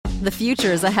The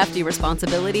future is a hefty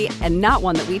responsibility and not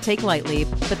one that we take lightly,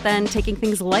 but then taking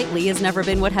things lightly has never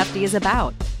been what Hefty is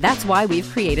about. That's why we've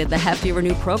created the Hefty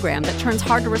Renew program that turns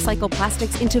hard-to-recycle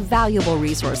plastics into valuable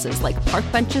resources like park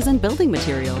benches and building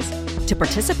materials. To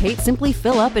participate, simply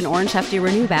fill up an orange Hefty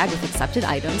Renew bag with accepted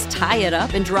items, tie it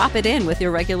up, and drop it in with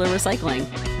your regular recycling.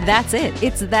 That's it.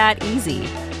 It's that easy.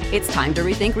 It's time to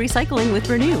rethink recycling with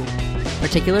Renew.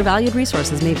 Particular valued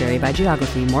resources may vary by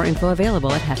geography. More info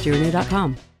available at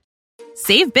heftyrenew.com.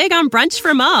 Save big on brunch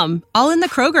for mom, all in the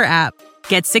Kroger app.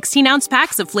 Get 16-ounce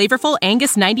packs of flavorful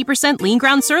Angus 90% lean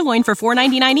ground sirloin for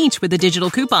 $4.99 each with a digital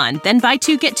coupon. Then buy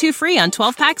 2, get 2 free on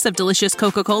 12 packs of delicious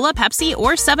Coca-Cola, Pepsi,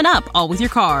 or 7-Up, all with your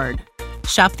card.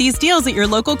 Shop these deals at your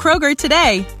local Kroger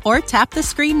today, or tap the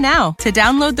screen now to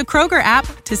download the Kroger app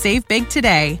to save big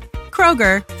today.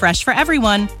 Kroger, fresh for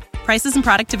everyone. Prices and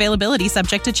product availability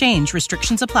subject to change.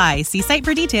 Restrictions apply. See site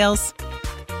for details.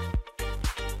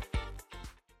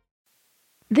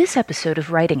 This episode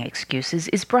of Writing Excuses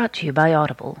is brought to you by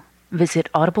Audible. Visit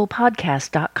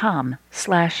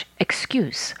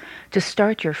audiblepodcast.com/excuse to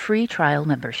start your free trial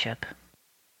membership.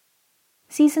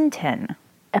 Season 10,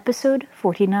 Episode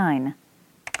 49.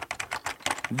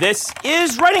 This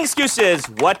is Writing Excuses.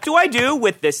 What do I do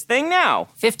with this thing now?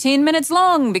 15 minutes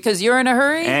long because you're in a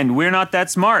hurry. And we're not that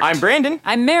smart. I'm Brandon.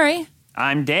 I'm Mary.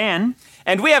 I'm Dan.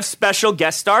 And we have special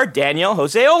guest star Daniel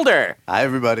Jose Older. Hi,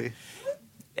 everybody.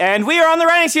 And we are on the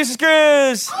Writing Excuses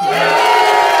cruise.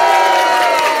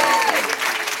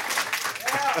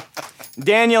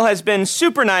 Daniel has been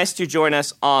super nice to join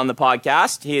us on the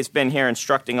podcast. He has been here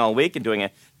instructing all week and doing a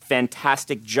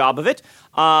fantastic job of it.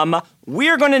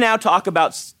 We're going to now talk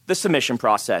about the submission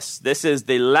process. This is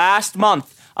the last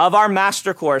month of our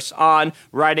master course on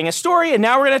writing a story, and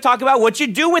now we're going to talk about what you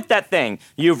do with that thing.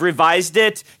 You've revised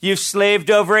it, you've slaved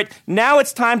over it. Now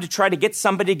it's time to try to get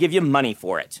somebody to give you money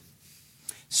for it.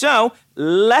 So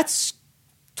let's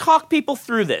talk people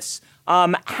through this.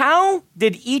 How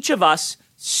did each of us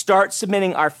start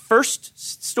submitting our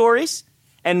first stories?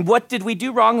 And what did we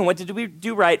do wrong and what did we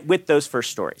do right with those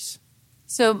first stories?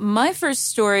 So my first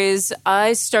stories,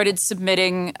 I started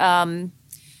submitting, and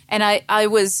I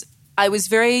was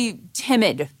very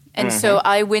timid. And so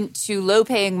I went to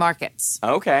low-paying markets.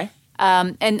 Okay.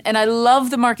 And I love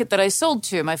the market that I sold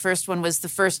to. My first one was The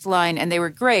First Line, and they were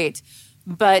great.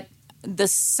 But the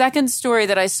second story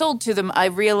that I sold to them, I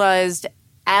realized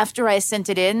after I sent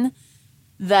it in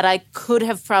that I could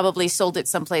have probably sold it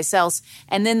someplace else.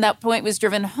 And then that point was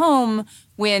driven home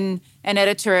when an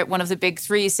editor at one of the big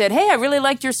three said, "Hey, I really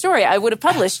liked your story. I would have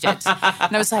published it."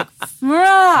 And I was like,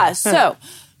 "Rah!" So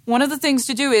one of the things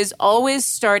to do is always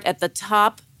start at the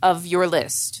top of your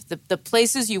list, the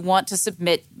places you want to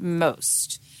submit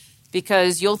most.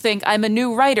 Because you'll think, I'm a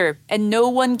new writer, and no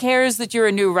one cares that you're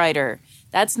a new writer.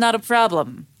 That's not a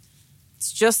problem.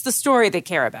 It's just the story they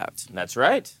care about. That's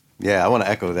right. Yeah, I want to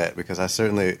echo that because I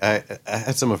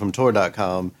had someone from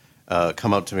Tor.com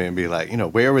come up to me and be like,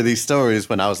 where were these stories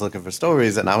when I was looking for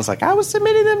stories? And I was like, I was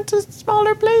submitting them to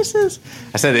smaller places.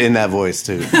 I said it in that voice,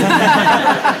 too.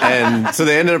 And so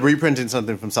they ended up reprinting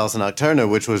something from Salsa Nocturna,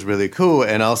 which was really cool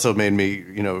and also made me,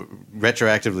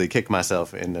 retroactively kick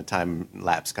myself in a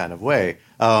time-lapse kind of way.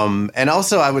 And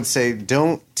also, I would say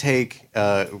don't take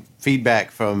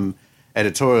feedback from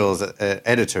editors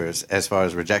as far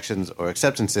as rejections or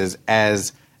acceptances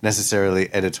as necessarily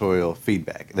editorial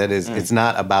feedback. That is, it's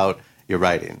not about your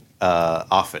writing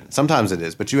often. Sometimes it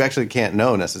is, but you actually can't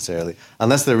know necessarily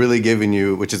unless they're really giving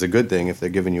you, which is a good thing if they're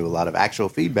giving you a lot of actual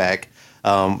feedback.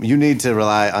 You need to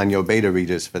rely on your beta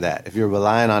readers for that. If you're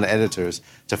relying on editors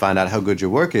to find out how good your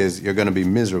work is, you're going to be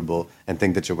miserable and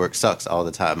think that your work sucks all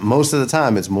the time. Most of the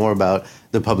time, it's more about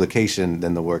the publication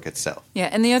than the work itself. Yeah,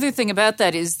 and the other thing about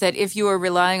that is that if you are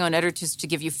relying on editors to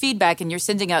give you feedback and you're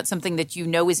sending out something that you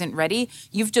know isn't ready,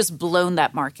 you've just blown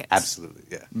that market. Absolutely,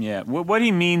 yeah. Yeah, what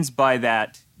he means by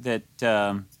that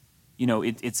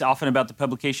it's often about the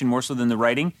publication more so than the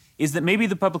writing, is that maybe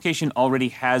the publication already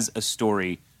has a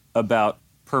story about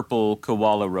purple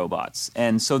koala robots,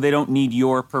 and so they don't need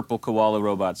your purple koala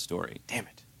robot story. Damn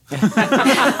it.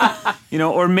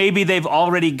 Or maybe they've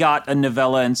already got a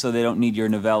novella, and so they don't need your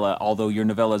novella, although your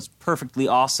novella is perfectly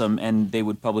awesome, and they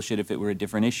would publish it if it were a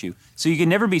different issue. So you can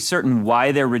never be certain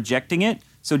why they're rejecting it,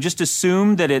 so just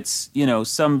assume that it's,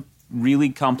 some really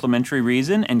complimentary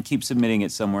reason and keep submitting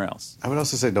it somewhere else. I would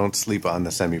also say don't sleep on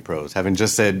the semi-pros. Having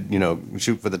just said,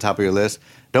 shoot for the top of your list,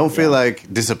 don't feel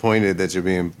like disappointed that you're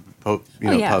being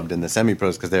pubbed in the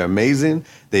semi-pros because they're amazing.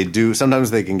 They do.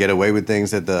 Sometimes they can get away with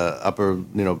things that the upper,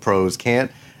 pros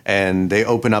can't, and they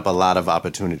open up a lot of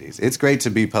opportunities. It's great to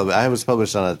be published. I was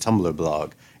published on a Tumblr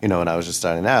blog, when I was just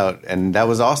starting out. And that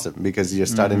was awesome because you're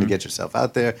starting to get yourself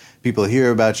out there. People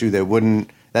hear about you that wouldn't.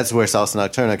 That's where Salsa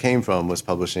Nocturna came from, was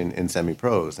publishing in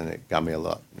semi-prose, and it got me a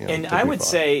lot. And I would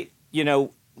say,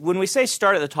 when we say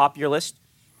start at the top of your list,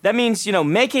 that means,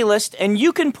 make a list, and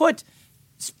you can put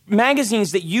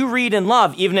magazines that you read and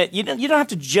love. Even you don't have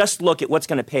to just look at what's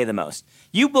going to pay the most.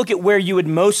 You look at where you would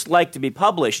most like to be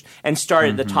published and start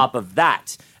at the top of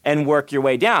that and work your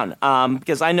way down.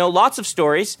 Because I know lots of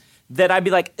stories that I'd be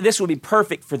like, this would be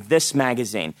perfect for this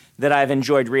magazine that I've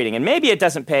enjoyed reading. And maybe it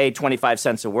doesn't pay 25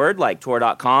 cents a word like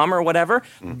Tor.com or whatever,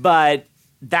 but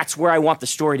that's where I want the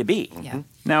story to be. Yeah.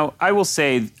 Now, I will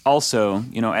say also,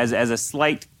 as a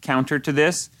slight counter to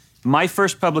this, my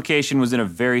first publication was in a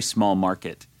very small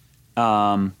market.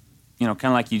 Kind of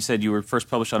like you said, you were first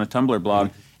published on a Tumblr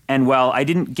blog. And while I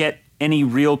didn't get any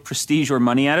real prestige or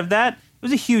money out of that, it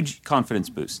was a huge confidence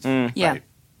boost. Yeah. Right.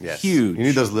 Yes. Huge. You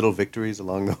need those little victories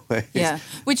along the way. Yeah,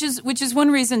 which is one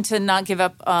reason to not give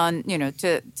up on,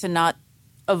 to not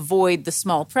avoid the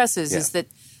small presses, is that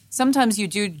sometimes you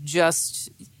do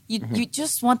just you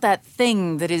just want that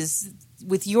thing that is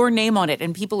with your name on it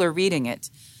and people are reading it.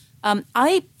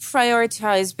 I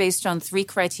prioritize based on 3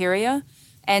 criteria,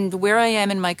 and where I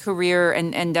am in my career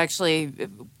and actually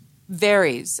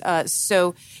varies.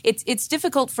 So it's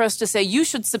difficult for us to say you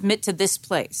should submit to this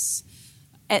place.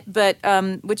 But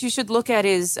what you should look at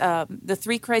is the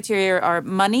 3 criteria are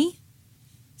money,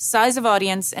 size of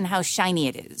audience, and how shiny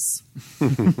it is.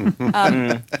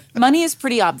 Money is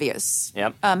pretty obvious.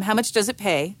 Yep. How much does it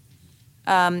pay?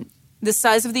 The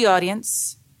size of the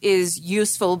audience is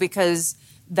useful because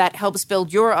that helps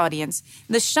build your audience.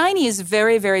 The shiny is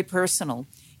very, very personal.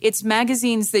 It's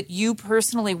magazines that you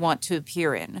personally want to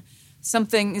appear in.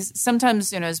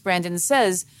 Sometimes, as Brandon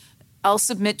says, I'll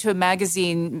submit to a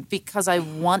magazine because I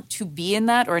want to be in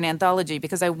that, or an anthology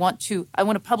because I want to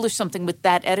publish something with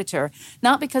that editor,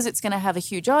 not because it's going to have a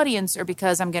huge audience or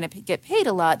because I'm going to get paid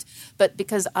a lot, but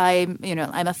because I'm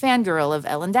a fangirl of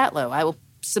Ellen Datlow. I will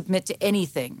submit to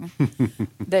anything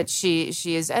that she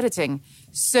is editing.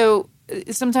 So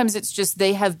sometimes it's just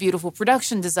they have beautiful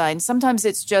production design. Sometimes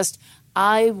it's just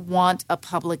I want a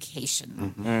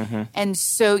publication. And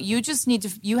so you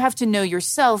have to know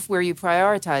yourself where you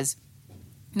prioritize.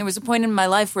 There was a point in my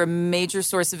life where a major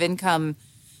source of income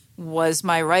was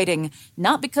my writing,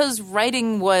 not because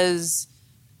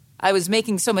I was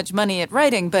making so much money at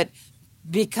writing, but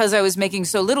because I was making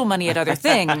so little money at other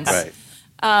things. Right.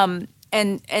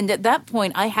 And at that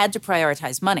point, I had to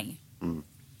prioritize money.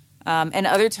 And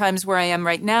other times where I am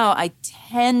right now, I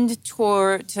tend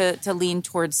to lean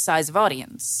towards size of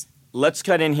audience. Let's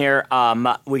cut in here.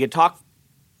 We could talk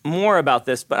more about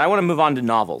this, but I want to move on to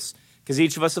novels. Because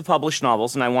each of us have published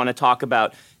novels, and I want to talk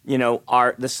about,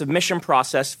 the submission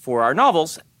process for our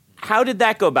novels. How did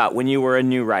that go about when you were a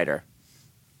new writer?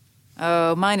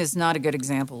 Oh, mine is not a good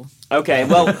example. Okay,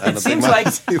 well, it seems like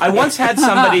I once had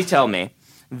somebody tell me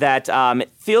that it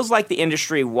feels like the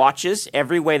industry watches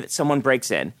every way that someone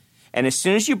breaks in. And as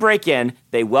soon as you break in,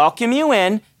 they welcome you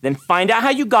in, then find out how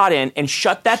you got in and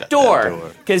shut that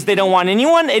door because they don't want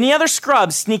any other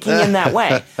scrubs sneaking in that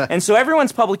way. And so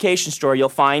everyone's publication story you'll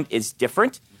find is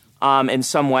different in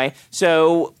some way.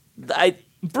 So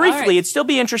briefly, it'd still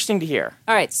be interesting to hear.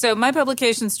 All right, so my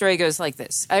publication story goes like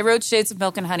this. I wrote Shades of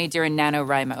Milk and Honey during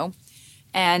NaNoWriMo,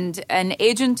 and an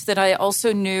agent that I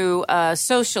also knew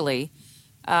socially,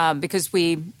 because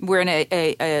we were in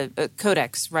a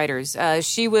Codex writers.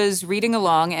 She was reading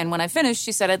along, and when I finished,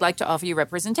 she said, I'd like to offer you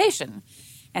representation.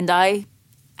 And I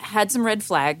had some red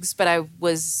flags, but I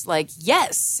was like,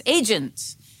 yes,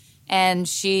 agent. And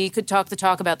she could talk the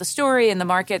talk about the story and the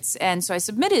markets, and so I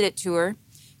submitted it to her.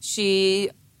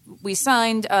 We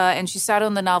signed, and she sat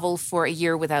on the novel for a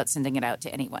year without sending it out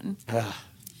to anyone.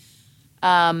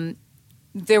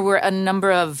 There were a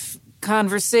number of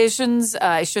conversations.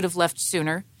 I should have left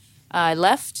sooner. I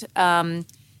left, and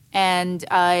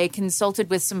I consulted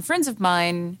with some friends of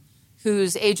mine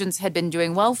whose agents had been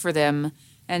doing well for them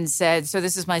and said, so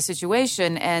this is my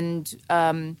situation.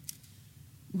 And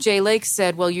Jay Lake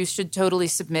said, well, you should totally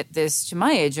submit this to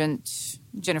my agent,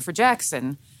 Jennifer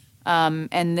Jackson.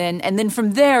 And then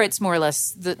from there, it's more or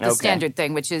less the standard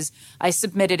thing, which is I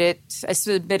submitted it. I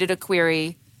submitted a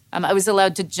query. I was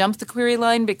allowed to jump the query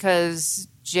line because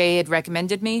Jay had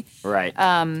recommended me. Right.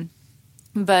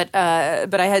 But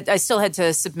I still had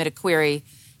to submit a query,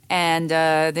 and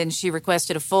then she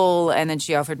requested a full, and then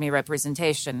she offered me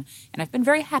representation, and I've been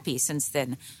very happy since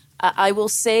then. I will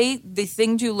say the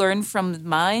thing to learn from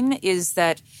mine is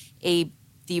that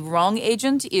the wrong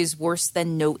agent is worse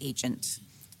than no agent.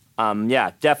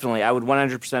 Yeah, definitely. I would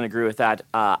 100% agree with that.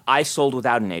 I sold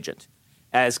without an agent.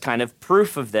 as kind of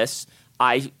proof of this,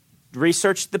 I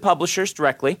researched the publishers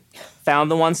directly,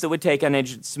 found the ones that would take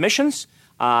unagented submissions.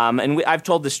 I've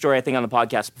told this story, I think, on the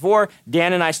podcast before.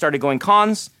 Dan and I started going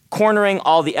cons, cornering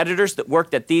all the editors that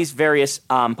worked at these various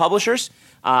publishers,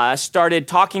 started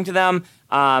talking to them,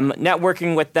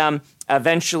 networking with them.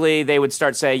 Eventually, they would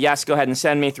start say, yes, go ahead and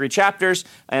send me 3 chapters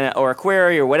or a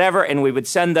query or whatever, and we would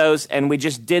send those, and we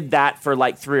just did that for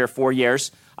like 3 or 4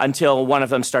 years until one of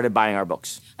them started buying our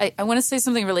books. I want to say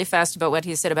something really fast about what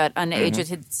he said about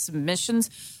unagented submissions.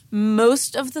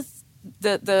 Most of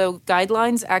the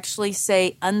guidelines actually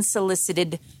say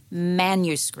unsolicited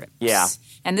manuscripts. Yeah.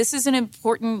 And this is an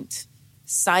important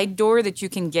side door that you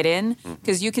can get in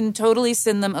because you can totally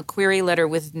send them a query letter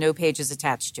with no pages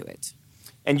attached to it.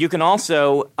 And you can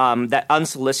also, that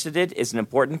unsolicited is an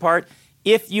important part.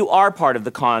 If you are part of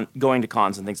the going to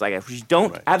cons and things like that, which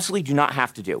you absolutely do not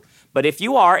have to do. But if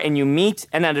you are and you meet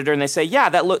an editor and they say, yeah,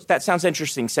 that sounds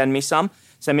interesting, send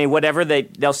me whatever,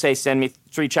 they'll say, send me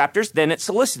 3 chapters, then it's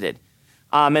solicited.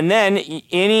 And then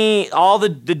all the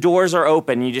doors are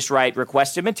open. You just write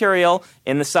requested material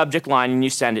in the subject line and you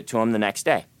send it to them the next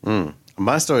day.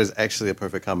 My story is actually a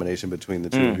perfect combination between the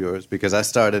two of yours because I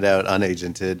started out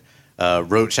unagented,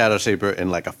 wrote Shadow Shaper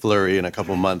in like a flurry in a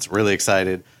couple months, really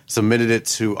excited, submitted it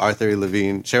to Arthur A.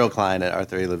 Levine, Cheryl Klein at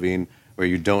Arthur A. Levine, where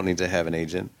you don't need to have an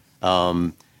agent.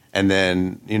 And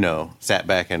then, sat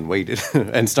back and waited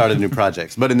and started new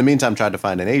projects. But in the meantime, tried to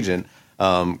find an agent.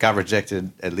 Got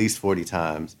rejected at least 40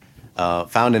 times.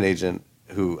 Found an agent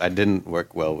who I didn't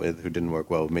work well with, who didn't work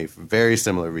well with me for very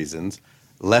similar reasons.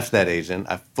 Left that agent.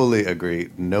 I fully agree.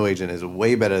 No agent is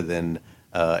way better than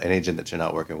an agent that you're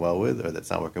not working well with or that's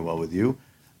not working well with you.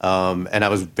 And I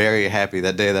was very happy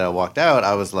that day that I walked out.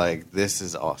 I was like, this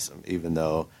is awesome, even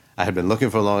though I had been looking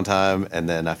for a long time, and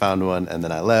then I found one, and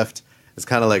then I left. It's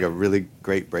kind of like a really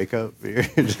great breakup. You're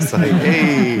just like,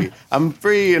 hey, I'm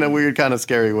free in a weird kind of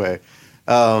scary way.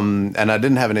 And I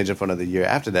didn't have an agent for another year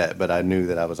after that, but I knew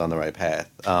that I was on the right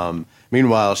path.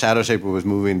 Meanwhile, Shadow Shaper was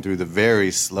moving through the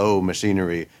very slow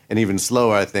machinery, and even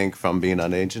slower, I think, from being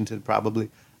unagented probably,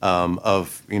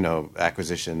 of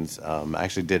acquisitions. I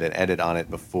actually did an edit on it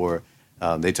before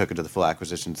they took it to the full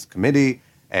acquisitions committee,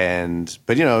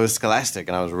 but it was Scholastic,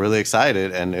 and I was really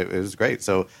excited, and it was great.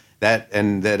 So that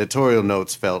and the editorial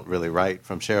notes felt really right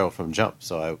from Cheryl from Jump,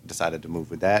 so I decided to move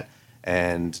with that.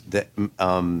 And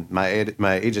my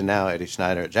agent now, Eddie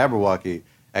Schneider at Jabberwocky,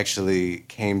 actually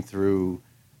came through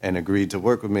and agreed to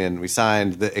work with me, and we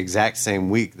signed the exact same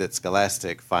week that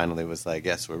Scholastic finally was like,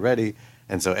 yes, we're ready.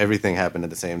 And so everything happened at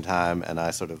the same time, and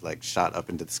I sort of like shot up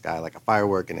into the sky like a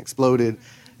firework and exploded,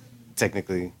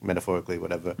 technically, metaphorically,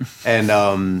 whatever.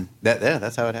 And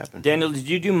that's how it happened. Daniel, did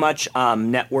you do much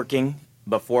networking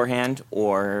beforehand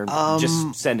or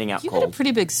just sending out cold? cold? You had a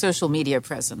pretty big social media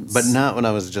presence. But not when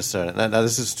I was just starting. Now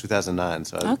this is 2009,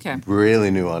 so I was really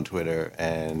new on Twitter.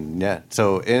 And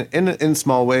so in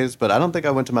small ways, but I don't think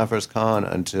I went to my first con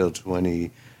until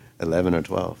 2011 or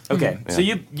 12. Okay, so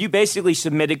you basically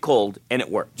submitted cold and it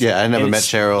worked. Yeah, I never met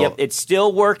Cheryl. Yep, it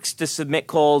still works to submit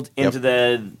cold into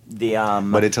the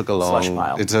but it took slush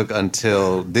pile. It took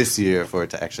until this year for it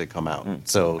to actually come out.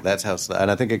 So that's how slow. And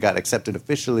I think it got accepted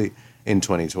officially in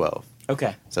 2012.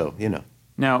 Okay. So,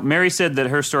 Now, Mary said that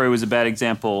her story was a bad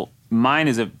example. Mine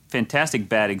is a fantastic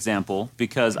bad example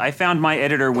because I found my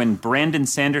editor when Brandon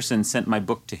Sanderson sent my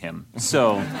book to him.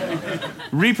 So,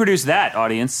 reproduce that,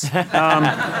 audience. But,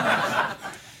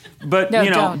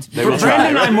 don't. Brandon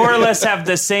and I more or less have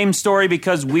the same story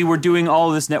because we were doing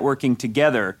all this networking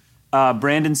together.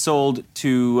 Brandon sold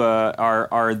to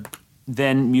our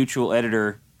then mutual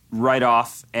editor right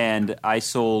off, and I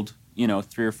sold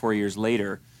 3 or 4 years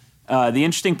later. The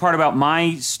interesting part about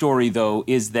my story, though,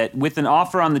 is that with an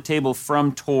offer on the table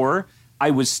from Tor, I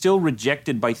was still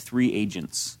rejected by 3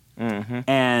 agents.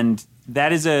 And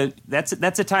that's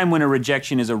a time when a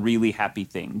rejection is a really happy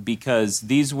thing because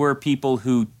these were people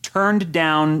who turned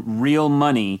down real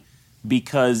money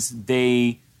because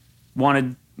they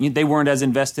weren't as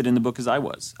invested in the book as I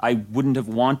was. I wouldn't have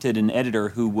wanted an editor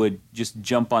who would just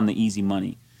jump on the easy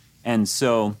money. And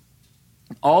so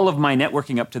all of my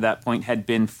networking up to that point had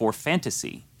been for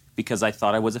fantasy because I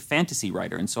thought I was a fantasy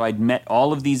writer. And so I'd met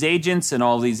all of these agents and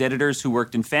all of these editors who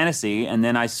worked in fantasy, and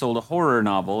then I sold a horror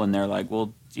novel, and they're like,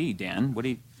 well, gee, Dan, what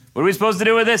are we supposed to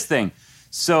do with this thing?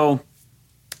 So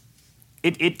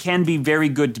it can be very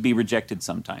good to be rejected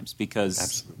sometimes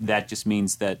because that just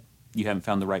means that you haven't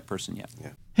found the right person yet. Yeah.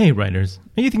 Hey, writers,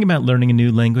 are you thinking about learning a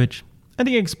new language? I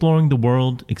think exploring the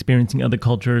world, experiencing other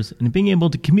cultures, and being able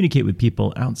to communicate with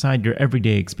people outside your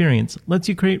everyday experience lets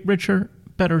you create richer,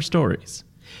 better stories.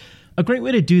 A great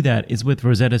way to do that is with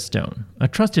Rosetta Stone, a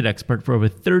trusted expert for over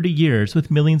 30 years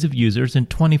with millions of users and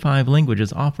 25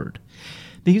 languages offered.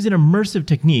 They use an immersive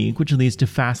technique which leads to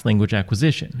fast language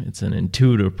acquisition. It's an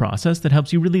intuitive process that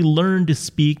helps you really learn to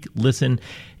speak, listen,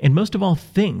 and most of all,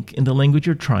 think in the language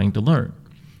you're trying to learn.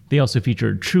 They also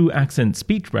feature true accent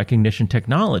speech recognition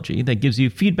technology that gives you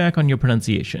feedback on your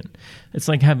pronunciation. It's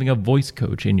like having a voice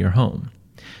coach in your home.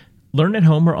 Learn at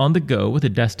home or on the go with a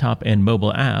desktop and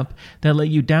mobile app that let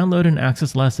you download and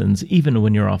access lessons even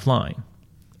when you're offline.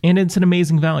 And it's an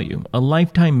amazing value. A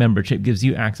lifetime membership gives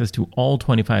you access to all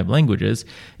 25 languages,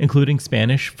 including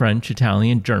Spanish, French,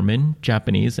 Italian, German,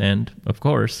 Japanese, and, of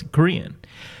course, Korean.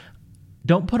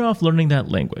 Don't put off learning that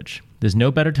language. There's no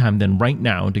better time than right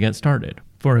now to get started.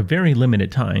 For a very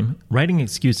limited time, Writing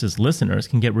Excuses listeners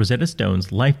can get Rosetta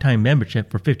Stone's lifetime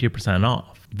membership for 50%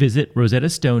 off. Visit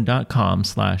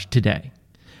rosettastone.com/today.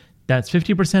 That's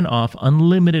 50% off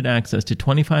unlimited access to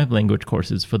 25 language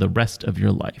courses for the rest of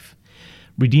your life.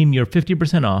 Redeem your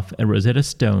 50% off at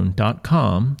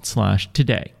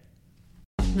rosettastone.com/today.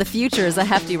 The future is a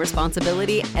hefty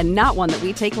responsibility and not one that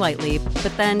we take lightly,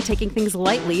 but then taking things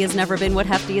lightly has never been what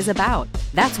Hefty is about.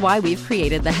 That's why we've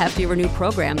created the Hefty Renew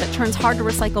program that turns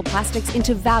hard-to-recycle plastics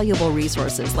into valuable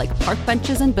resources like park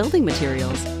benches and building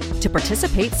materials. To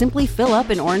participate, simply fill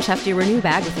up an orange Hefty Renew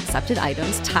bag with accepted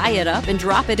items, tie it up, and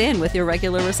drop it in with your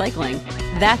regular recycling.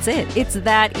 That's it. It's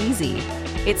that easy.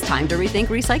 It's time to rethink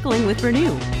recycling with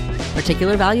Renew.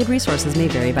 Particular valued resources may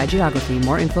vary by geography.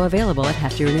 More info available at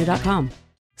heftyrenew.com.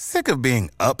 Sick of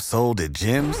being upsold at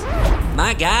gyms?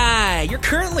 My guy, you're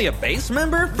currently a base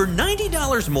member. For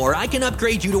 $90 more, I can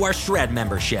upgrade you to our Shred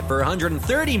membership. For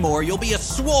 $130 more, you'll be a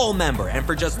Swole member. And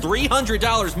for just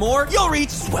 $300 more, you'll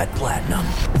reach Sweat Platinum.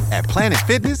 At Planet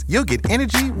Fitness, you'll get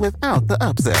energy without the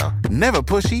upsell. Never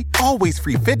pushy, always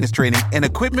free fitness training and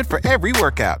equipment for every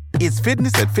workout. It's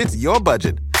fitness that fits your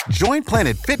budget. Join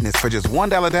Planet Fitness for just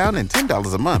 $1 down and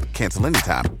 $10 a month. Cancel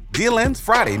anytime. Deal ends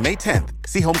Friday, May 10th.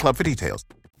 See Home Club for details.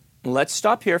 Let's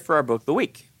stop here for our book of the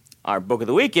week. Our book of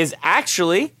the week is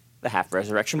actually The Half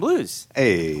Resurrection Blues.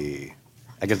 Hey,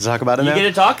 I get to talk about it now? You get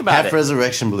to talk about it. Half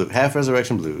Resurrection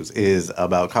Blues is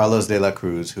about Carlos de la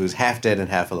Cruz, who's half dead and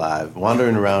half alive,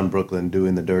 wandering around Brooklyn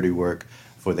doing the dirty work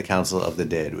for the Council of the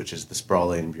Dead, which is the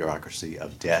sprawling bureaucracy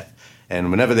of death.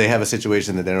 And whenever they have a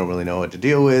situation that they don't really know what to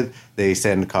deal with, they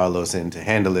send Carlos in to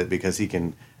handle it because he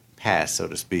can pass, so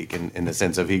to speak, in the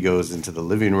sense of he goes into the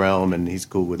living realm and he's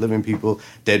cool with living people.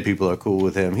 Dead people are cool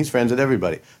with him. He's friends with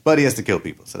everybody. But he has to kill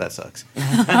people, so that sucks.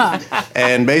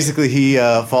 And basically he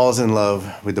falls in love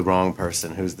with the wrong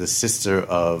person, who's the sister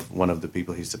of one of the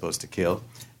people he's supposed to kill.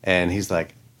 And he's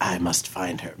like, I must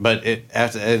find her. But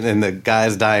in the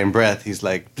guy's dying breath, he's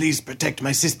like, please protect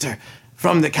my sister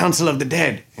from the Council of the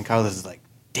Dead. And Carlos is like,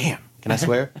 damn, can I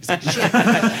swear? He's like, shit.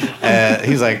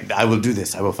 He's like, I will do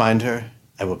this. I will find her.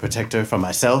 I will protect her from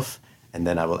myself, and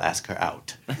then I will ask her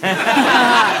out. And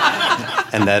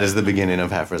that is the beginning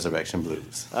of Half Resurrection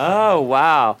Blues. Oh,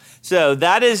 wow. So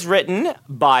that is written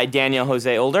by Daniel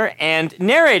Jose Older and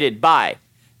narrated by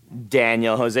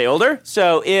Daniel Jose Older.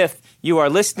 So if you are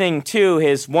listening to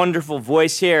his wonderful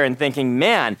voice here and thinking,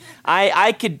 man,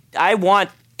 I want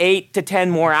 8 to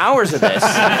 10 more hours of this.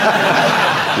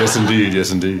 Yes, indeed.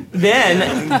 Yes, indeed.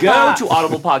 Then go to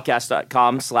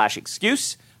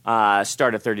audiblepodcast.com/excuse.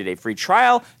 Start a 30-day free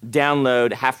trial,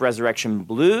 download Half Resurrection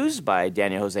Blues by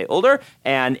Daniel Jose Older,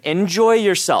 and enjoy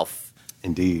yourself.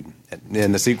 Indeed.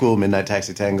 And the sequel, Midnight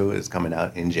Taxi Tango, is coming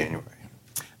out in January.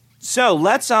 So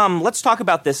let's talk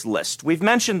about this list. We've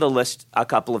mentioned the list a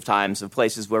couple of times of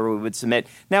places where we would submit.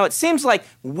 Now, it seems like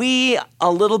we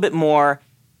a little bit more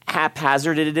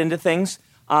haphazarded into things,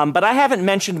 but I haven't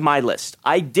mentioned my list.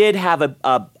 I did have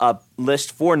a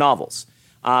list for novels.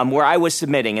 Where I was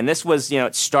submitting, and this was,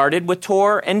 it started with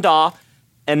Tor and Daw,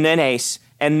 and then Ace,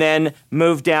 and then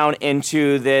moved down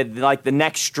into the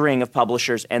next string of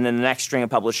publishers, and then the next string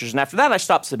of publishers, and after that I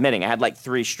stopped submitting. I had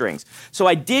 3 strings. So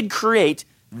I did create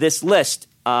this list,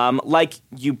 like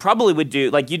you probably would do,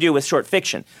 like you do with short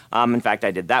fiction. In fact, I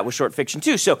did that with short fiction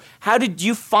too. So how did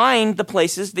you find the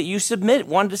places that you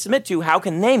wanted to submit to? How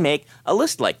can they make a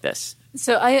list like this?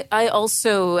 So I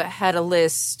also had a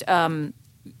list.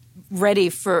 Ready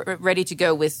to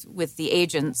go with the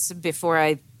agents before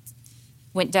I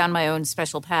went down my own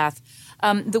special path.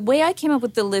 The way I came up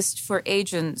with the list for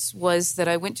agents was that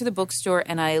I went to the bookstore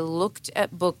and I looked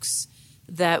at books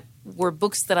that were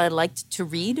books that I liked to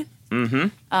read. Mm-hmm.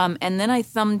 And then I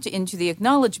thumbed into the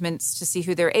acknowledgments to see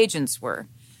who their agents were.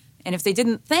 And if they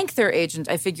didn't thank their agent,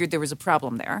 I figured there was a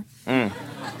problem there.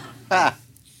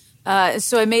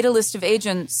 So I made a list of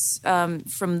agents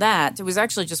from that. It was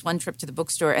actually just one trip to the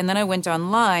bookstore. And then I went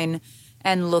online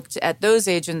and looked at those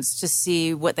agents to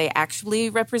see what they actually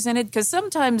represented. Because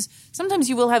sometimes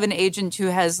you will have an agent who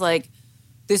has like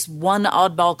this one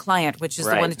oddball client, which is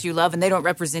the one that you love, and they don't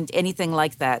represent anything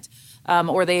like that.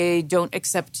 Or they don't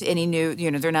accept any new,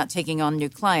 they're not taking on new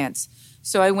clients.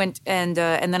 So I went and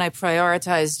then I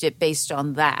prioritized it based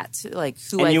on that, like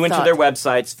who I thought. And you went to their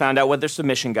websites, found out what their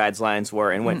submission guidelines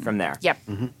were, and went from there. Yep.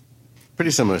 Mm-hmm.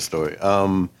 Pretty similar story.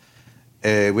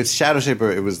 With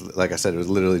Shadowshaper, it was, like I said, it was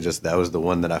literally just that was the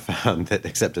one that I found that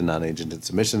accepted non-agented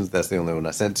submissions. That's the only one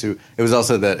I sent to. It was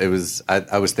also that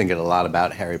I was thinking a lot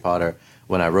about Harry Potter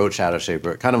when I wrote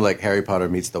Shadowshaper, kind of like Harry Potter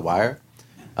meets The Wire,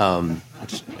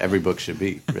 which every book should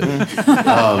be, really.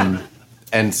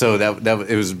 And so that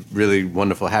it was really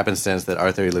wonderful happenstance that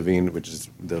Arthur E. Levine, which is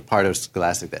the part of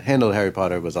Scholastic that handled Harry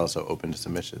Potter, was also open to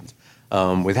submissions.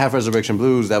 With Half Resurrection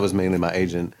Blues, that was mainly my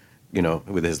agent,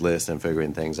 with his list and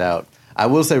figuring things out. I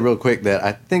will say real quick that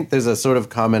I think there's a sort of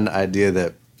common idea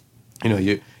that,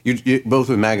 you both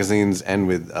with magazines and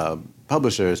with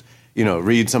publishers,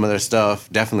 read some of their stuff,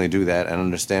 definitely do that and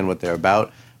understand what they're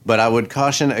about. But I would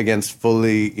caution against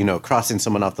fully, crossing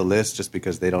someone off the list just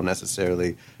because they don't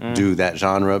necessarily do that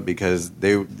genre. Because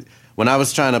when I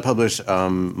was trying to publish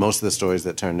most of the stories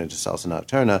that turned into Salsa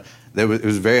Nocturna, it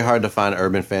was very hard to find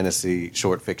urban fantasy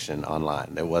short fiction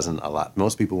online. There wasn't a lot.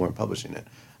 Most people weren't publishing it.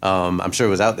 I'm sure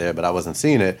it was out there, but I wasn't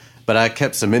seeing it. But I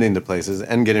kept submitting to places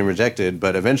and getting rejected.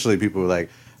 But eventually people were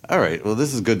like, all right, well,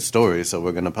 this is good story, so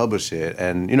we're going to publish it.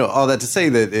 And, all that to say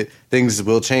that things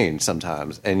will change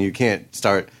sometimes. And you can't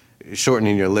start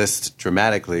shortening your list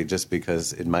dramatically just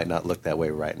because it might not look that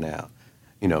way right now.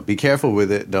 Be careful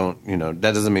with it. Don't,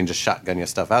 that doesn't mean just shotgun your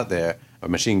stuff out there or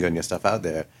machine gun your stuff out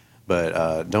there.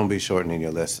 But don't be shortening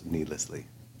your list needlessly.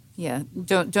 Yeah,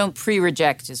 don't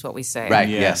pre-reject is what we say. Right,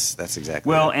 Yeah. Yes, that's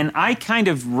exactly Well, right. and I kind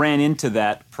of ran into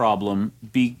that problem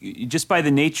just by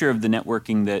the nature of the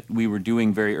networking that we were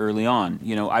doing very early on.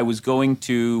 I was going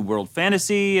to World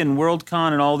Fantasy and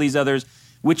Worldcon and all these others,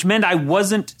 which meant I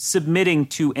wasn't submitting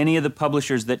to any of the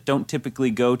publishers that don't typically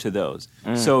go to those.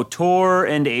 So Tor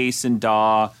and Ace and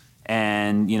Daw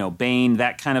and, Bane,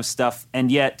 that kind of stuff.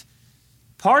 And yet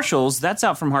Partials, that's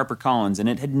out from HarperCollins, and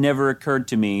it had never occurred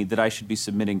to me that I should be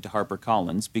submitting to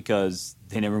HarperCollins because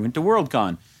they never went to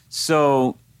Worldcon.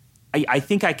 So I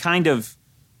think I kind of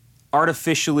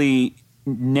artificially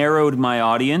narrowed my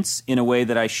audience in a way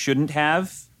that I shouldn't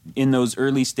have in those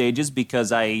early stages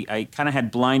because I kind of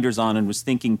had blinders on and was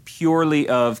thinking purely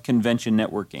of convention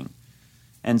networking.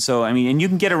 And so, and you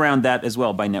can get around that as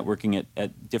well by networking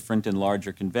at different and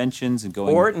larger conventions and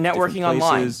going or to networking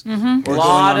online. Mm-hmm. A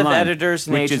lot of editors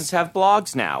and agents have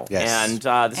blogs now, Yes.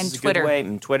 and this And is a Twitter. good way.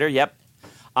 And Twitter, yep.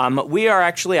 We are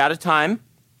actually out of time.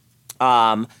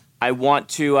 I want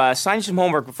to assign you some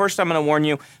homework, but first I'm going to warn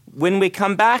you, when we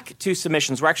come back to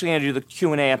submissions, we're actually going to do the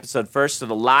Q&A episode first, so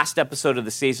the last episode of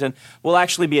the season will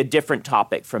actually be a different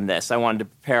topic from this. I wanted to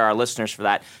prepare our listeners for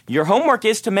that. Your homework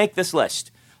is to make this list.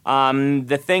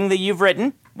 The thing that you've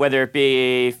written, whether it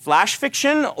be flash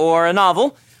fiction or a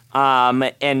novel,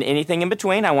 and anything in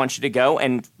between, I want you to go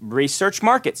and research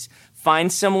markets.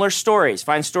 Find similar stories.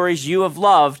 Find stories you have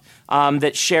loved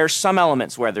that share some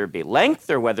elements, whether it be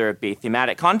length or whether it be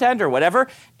thematic content or whatever,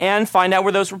 and find out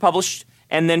where those were published,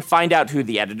 and then find out who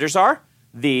the editors are,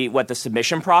 what the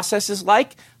submission process is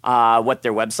like, what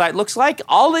their website looks like,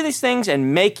 all of these things,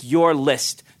 and make your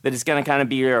list that is going to kind of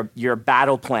be your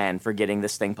battle plan for getting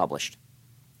this thing published.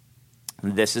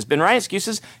 This has been Write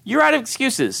Excuses. You're out of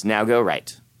excuses. Now go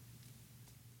write.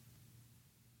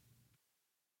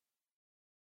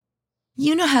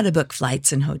 You know how to book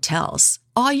flights and hotels.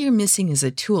 All you're missing is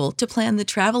a tool to plan the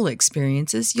travel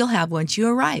experiences you'll have once you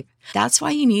arrive. That's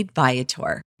why you need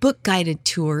Viator. Book guided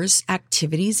tours,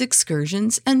 activities,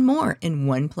 excursions, and more in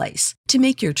one place to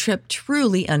make your trip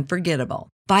truly unforgettable.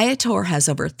 Viator has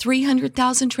over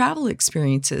 300,000 travel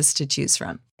experiences to choose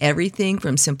from. Everything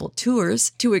from simple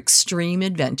tours to extreme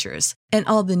adventures and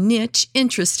all the niche,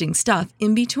 interesting stuff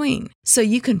in between. So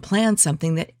you can plan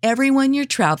something that everyone you're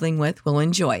traveling with will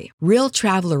enjoy. Real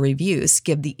traveler reviews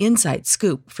give the inside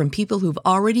scoop from people who've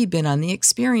already been on the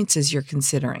experiences you're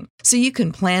considering. So you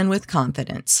can plan with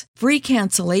confidence. Free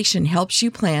cancellation helps you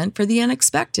plan for the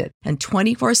unexpected. And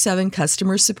 24/7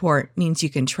 customer support means you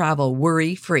can travel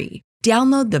worry-free.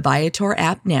 Download the Viator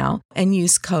app now and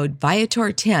use code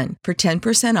Viator10 for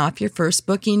 10% off your first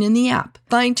booking in the app.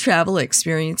 Find travel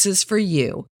experiences for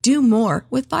you. Do more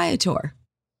with Viator.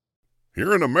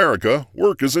 Here in America,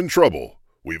 work is in trouble.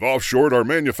 We've offshored our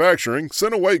manufacturing,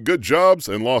 sent away good jobs,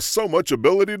 and lost so much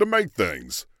ability to make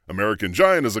things. American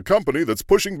Giant is a company that's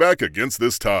pushing back against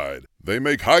this tide. They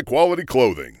make high-quality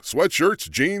clothing, sweatshirts,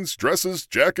 jeans, dresses,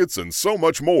 jackets, and so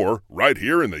much more right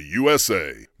here in the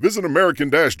USA. Visit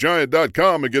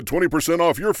American-Giant.com and get 20%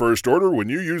 off your first order when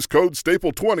you use code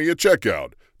STAPLE20 at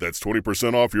checkout. That's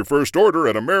 20% off your first order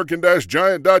at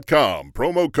American-Giant.com.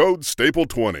 Promo code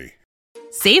STAPLE20.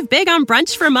 Save big on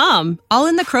brunch for mom, all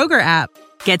in the Kroger app.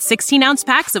 Get 16-ounce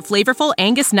packs of flavorful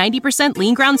Angus 90%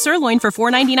 lean ground sirloin for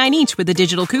 $4.99 each with a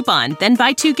digital coupon. Then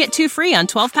buy 2, get 2 free on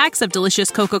 12 packs of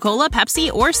delicious Coca-Cola,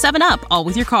 Pepsi, or 7-Up, all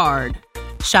with your card.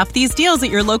 Shop these deals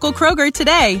at your local Kroger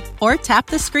today, or tap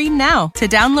the screen now to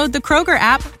download the Kroger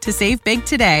app to save big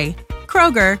today.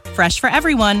 Kroger, fresh for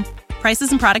everyone.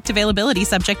 Prices and product availability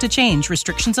subject to change.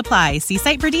 Restrictions apply. See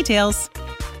site for details.